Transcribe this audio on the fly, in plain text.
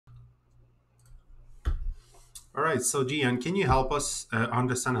All right, so Gian, can you help us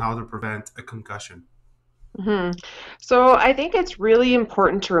understand how to prevent a concussion? Mhm. So I think it's really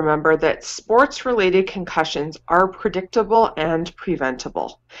important to remember that sports-related concussions are predictable and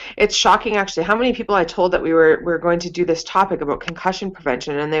preventable. It's shocking actually how many people I told that we were going to do this topic about concussion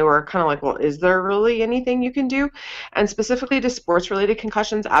prevention, and they were kind of like, "Well, is there really anything you can do?" And specifically to sports-related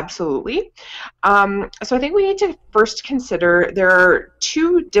concussions, absolutely. So I think we need to first consider there are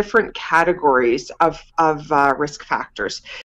two different categories of risk factors.